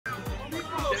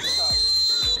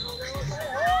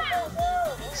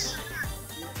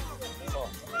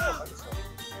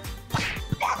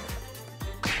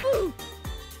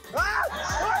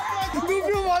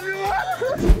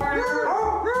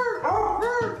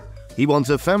He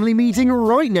wants a family meeting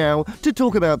right now to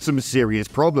talk about some serious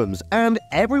problems, and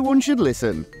everyone should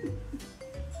listen.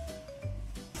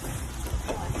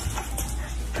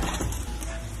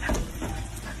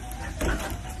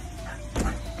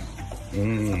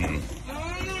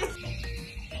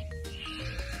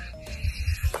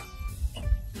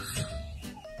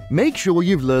 Make sure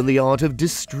you've learned the art of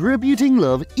distributing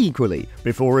love equally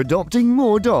before adopting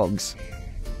more dogs.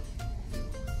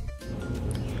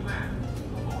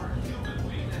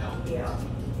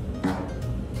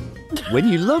 When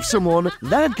you love someone,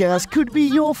 that gas could be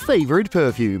your favorite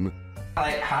perfume.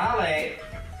 Holly.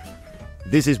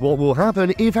 This is what will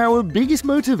happen if our biggest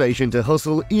motivation to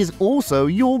hustle is also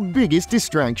your biggest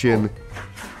distraction.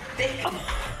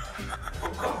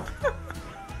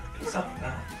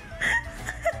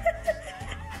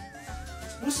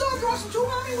 What's up, Dawson 2,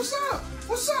 honey? What's up?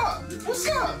 What's up? What's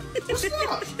up? What's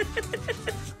up? You're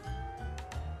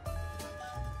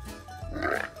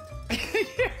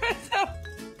so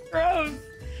gross.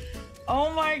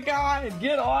 Oh my god,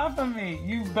 get off of me,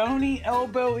 you bony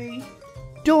elbowy.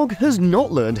 Dog has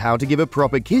not learned how to give a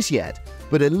proper kiss yet,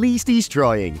 but at least he's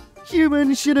trying.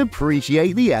 Humans should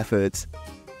appreciate the effort.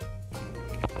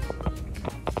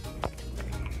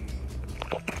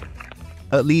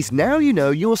 At least now you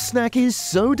know your snack is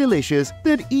so delicious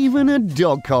that even a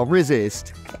dog can't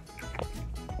resist.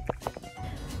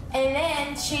 And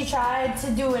then she tried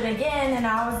to do it again, and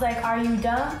I was like, are you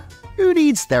done? Who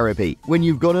needs therapy when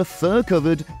you've got a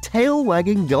fur-covered,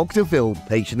 tail-wagging Dr. Phil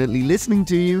patiently listening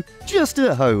to you just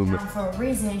at home? For a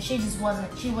reason, she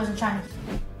wasn't trying to.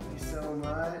 So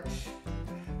much.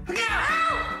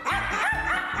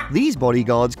 These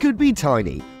bodyguards could be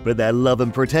tiny, but their love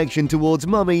and protection towards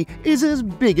Mummy is as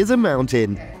big as a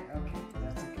mountain.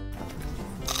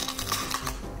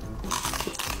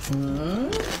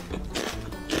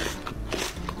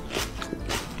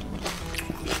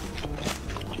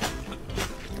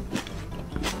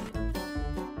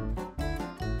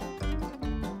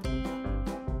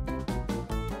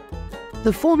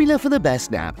 The formula for the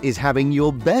best nap is having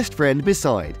your best friend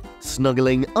beside,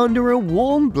 snuggling under a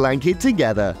warm blanket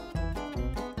together.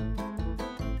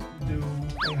 Do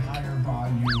a higher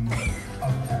volume of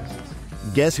tests.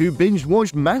 Guess who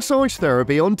binge-watched massage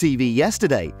therapy on TV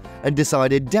yesterday and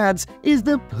decided Dad's is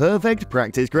the perfect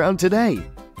practice ground today?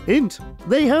 Hint,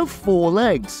 they have 4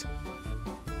 legs.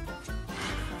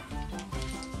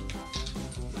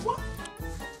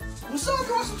 What's up,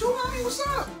 Dawson 2, honey? What's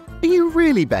up? Are you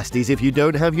really besties if you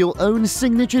don't have your own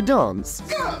signature dance?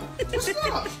 What's up? What's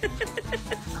up?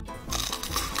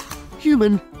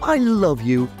 Human, I love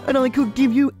you and I could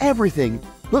give you everything,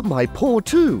 but my paw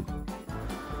too.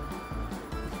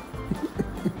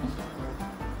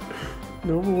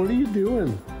 No, but what are you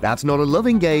doing? That's not a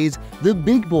loving gaze. The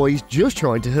big boy's just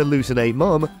trying to hallucinate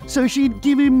Mum so she'd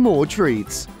give him more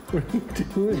treats. What are you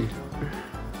doing?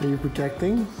 Are you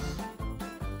protecting?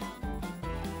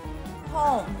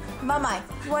 Home. Mama,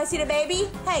 you want to see the baby?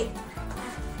 Hey,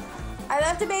 I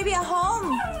left the baby at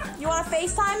home. You want to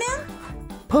FaceTime him?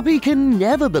 Puppy can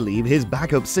never believe his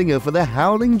backup singer for the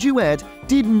Howling Duet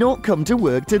did not come to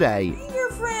work today. I'm your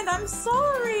friend. I'm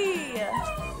sorry.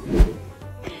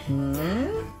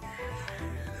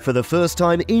 For the first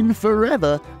time in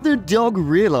forever, the dog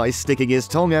realized sticking his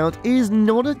tongue out is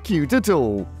not cute at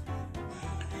all.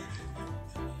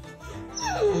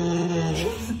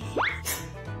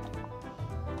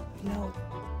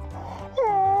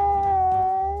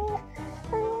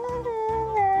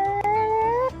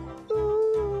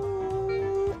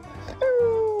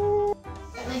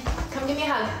 Come give me a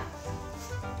hug.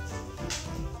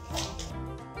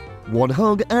 One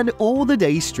hug and all the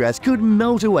day's stress could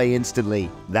melt away instantly.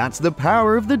 That's the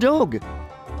power of the dog.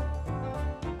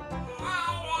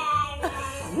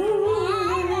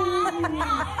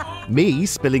 Me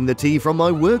spilling the tea from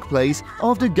my workplace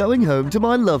after going home to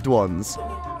my loved ones.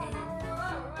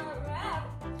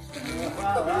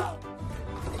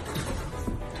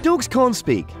 Dogs can't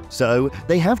speak, so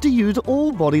they have to use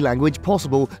all body language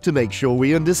possible to make sure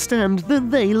we understand that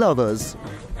they love us.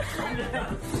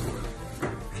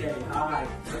 Okay, hi.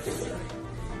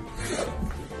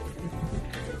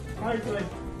 Hi, good.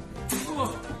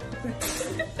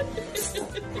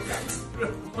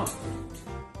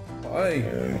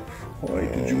 Hi. Hi,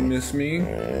 did you miss me?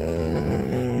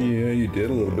 Yeah, you did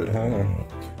a little bit, huh?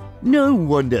 No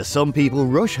wonder some people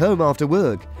rush home after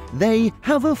work. They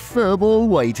have a furball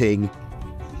waiting.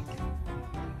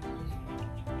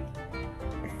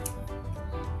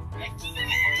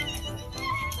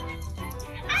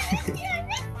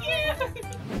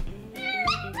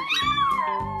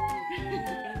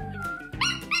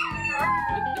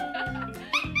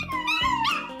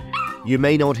 You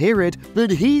may not hear it, but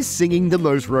he's singing the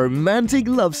most romantic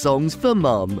love songs for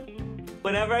Mum.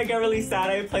 Whenever I get really sad,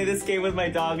 I play this game with my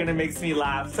dog and it makes me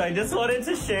laugh, so I just wanted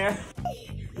to share.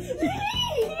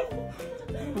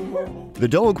 The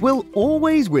dog will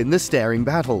always win the staring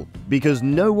battle, because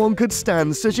no one could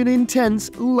stand such an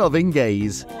intense, loving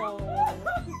gaze.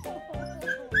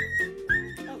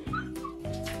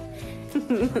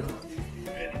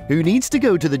 Who needs to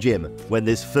go to the gym when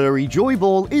this furry joy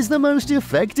ball is the most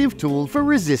effective tool for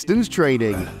resistance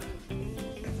training?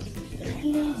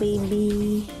 Hello,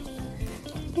 baby.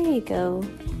 There you go.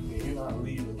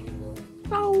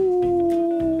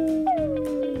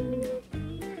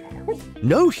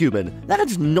 No, human,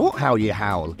 that's not how you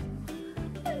howl.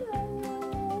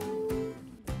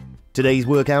 Today's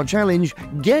workout challenge: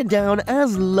 get down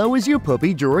as low as your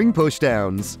puppy during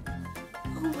pushdowns.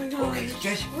 Oh my god. Okay,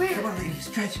 stretch. Come on, lady.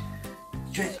 Stretch.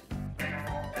 Stretch.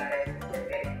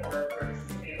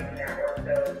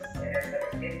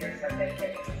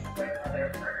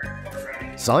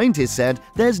 Scientists said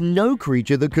there's no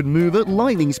creature that could move at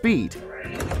lightning speed.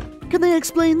 Can they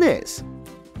explain this?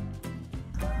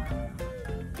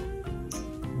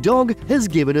 Dog has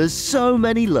given us so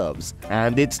many loves,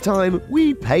 and it's time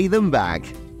we pay them back.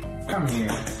 Come here.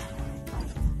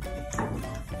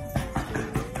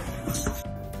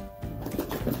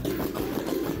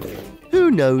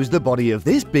 Who knows, the body of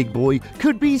this big boy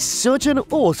could be such an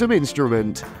awesome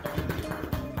instrument.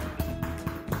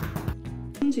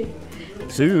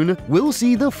 Soon, we'll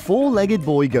see the four-legged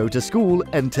boy go to school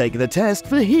and take the test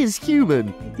for his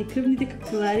human.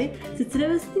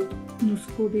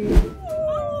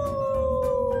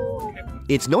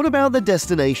 It's not about the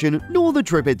destination nor the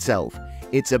trip itself.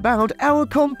 It's about our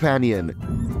companion.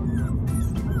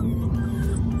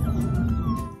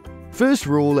 First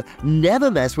rule, never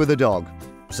mess with a dog.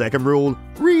 Second rule,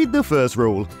 read the first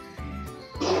rule.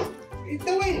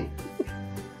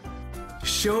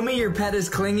 Show me your pet is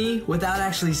clingy without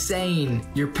actually saying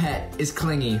your pet is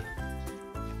clingy.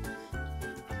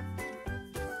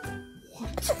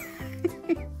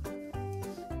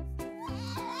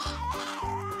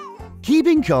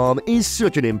 Keeping calm is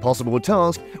such an impossible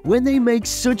task when they make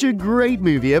such a great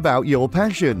movie about your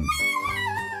passion.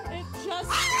 It just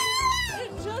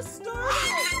started.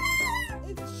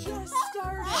 It just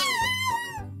started.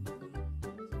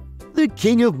 The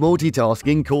king of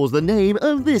multitasking calls the name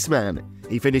of this man.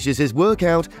 He finishes his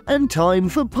workout and time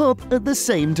for pup at the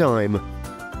same time.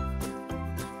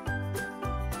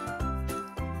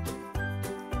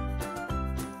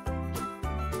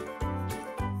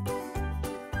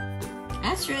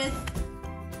 Astrid.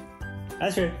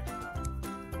 Astrid.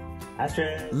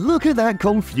 Astrid. Look at that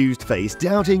confused face,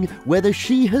 doubting whether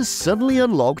she has suddenly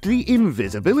unlocked the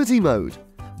invisibility mode.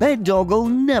 Bet dog will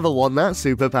never want that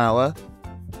superpower.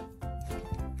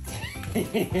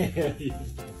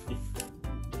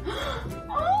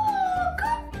 Oh,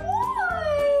 good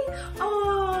boy.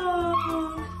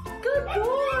 Oh, good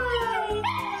boy.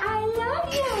 I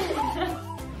love you.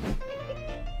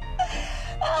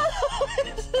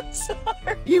 I'm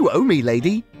sorry. You owe me,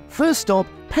 lady. First stop,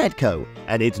 Petco,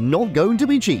 and it's not going to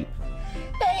be cheap.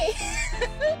 Hey.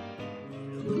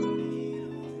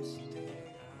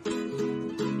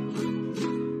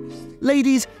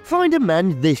 Ladies, find a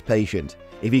man this patient.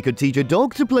 If he could teach a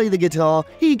dog to play the guitar,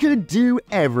 he could do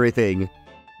everything.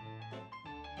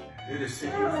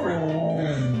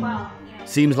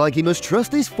 Seems like he must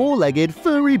trust this four-legged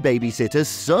furry babysitter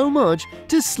so much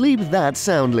to sleep that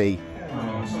soundly.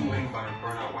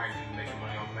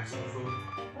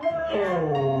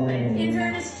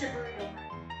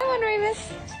 Come on, Remus.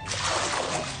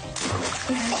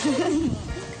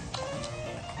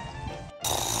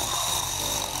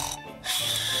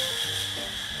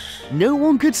 No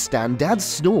one could stand Dad's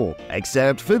snore,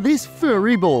 except for this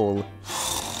furry ball.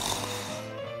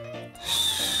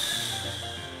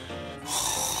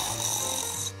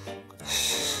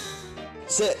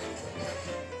 Sit.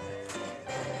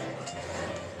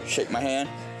 Shake my hand.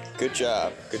 Good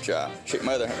job. Good job. Shake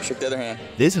my other hand. Shake the other hand.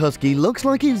 This husky looks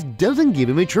like it doesn't give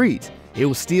him a treat.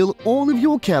 He'll steal all of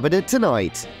your cabinet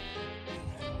tonight.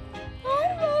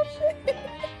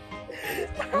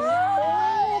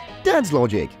 Dad's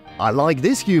logic. I like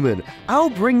this human.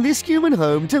 I'll bring this human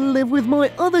home to live with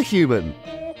my other human.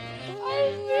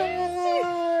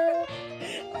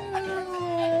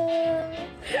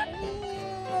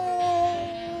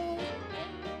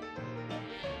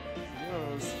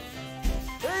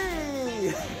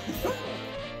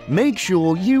 Make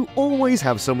sure you always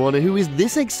have someone who is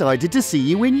this excited to see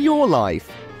you in your life.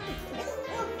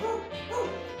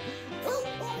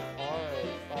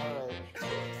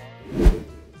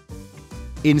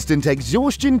 Instant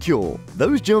exhaustion cure,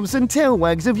 those jumps and tail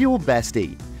wags of your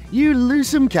bestie. You lose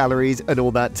some calories and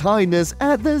all that tiredness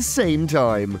at the same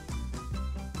time.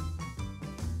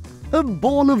 A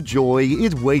ball of joy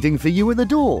is waiting for you at the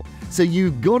door, so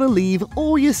you've gotta leave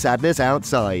all your sadness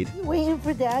outside. You waiting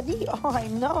for Daddy? Oh, I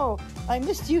know. I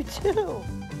missed you too.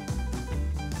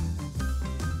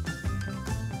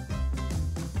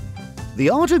 The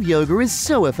art of yoga is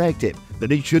so effective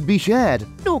that it should be shared,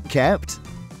 not kept.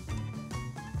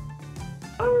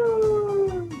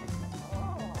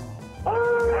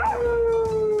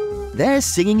 They're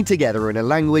singing together in a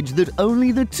language that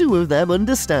only the two of them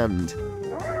understand.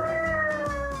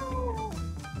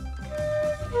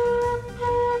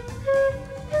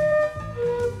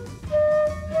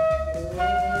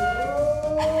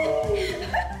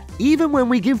 Even when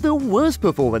we give the worst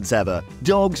performance ever,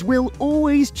 dogs will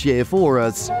always cheer for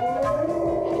us.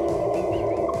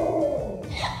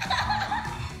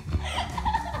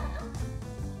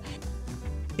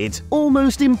 It's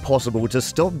almost impossible to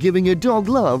stop giving a dog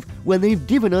love when they've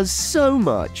given us so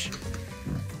much.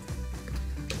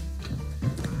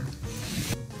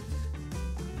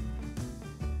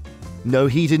 No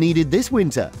heater needed this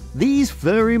winter. These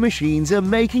furry machines are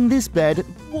making this bed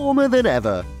warmer than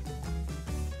ever.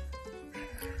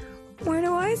 Where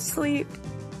do I sleep?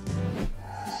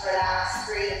 Relax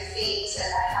through the feet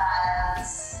and the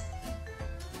hands.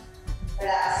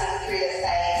 Relaxing through the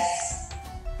face.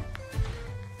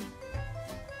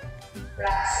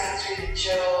 Relaxing through the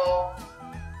jaw.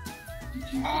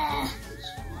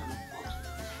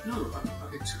 No,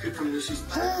 I took it from Lucy's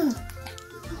bag.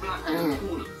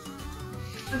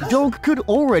 Dog could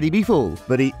already be full,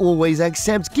 but he always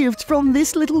accepts gifts from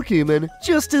this little human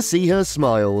just to see her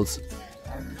smiles.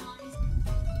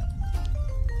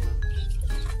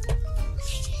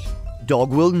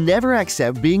 Dog will never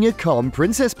accept being a calm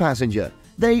princess passenger.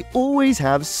 They always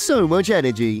have so much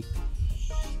energy.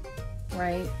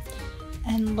 Right.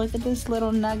 And look at this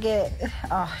little nugget.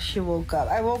 Oh, she woke up.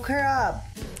 I woke her up.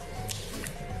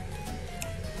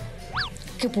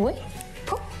 Good boy.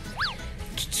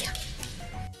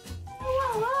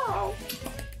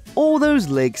 All those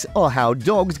licks are how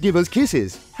dogs give us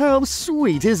kisses. How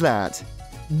sweet is that?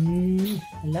 I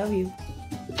love you.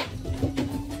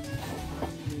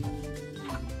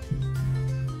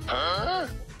 Huh?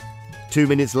 2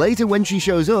 minutes later, when she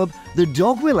shows up, the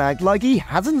dog will act like he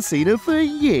hasn't seen her for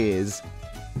years.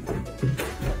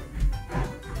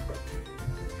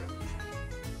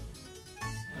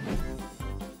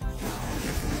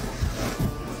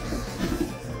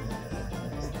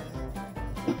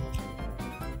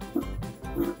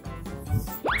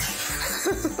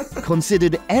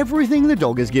 Considered everything the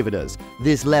dog has given us,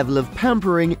 this level of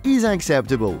pampering is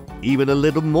acceptable. Even a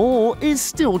little more is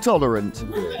still tolerant.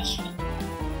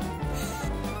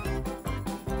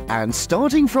 And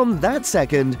starting from that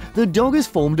second, the dog has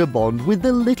formed a bond with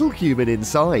the little human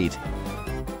inside.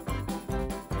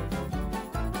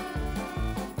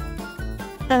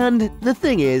 And the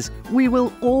thing is, we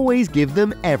will always give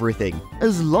them everything,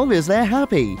 as long as they're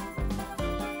happy.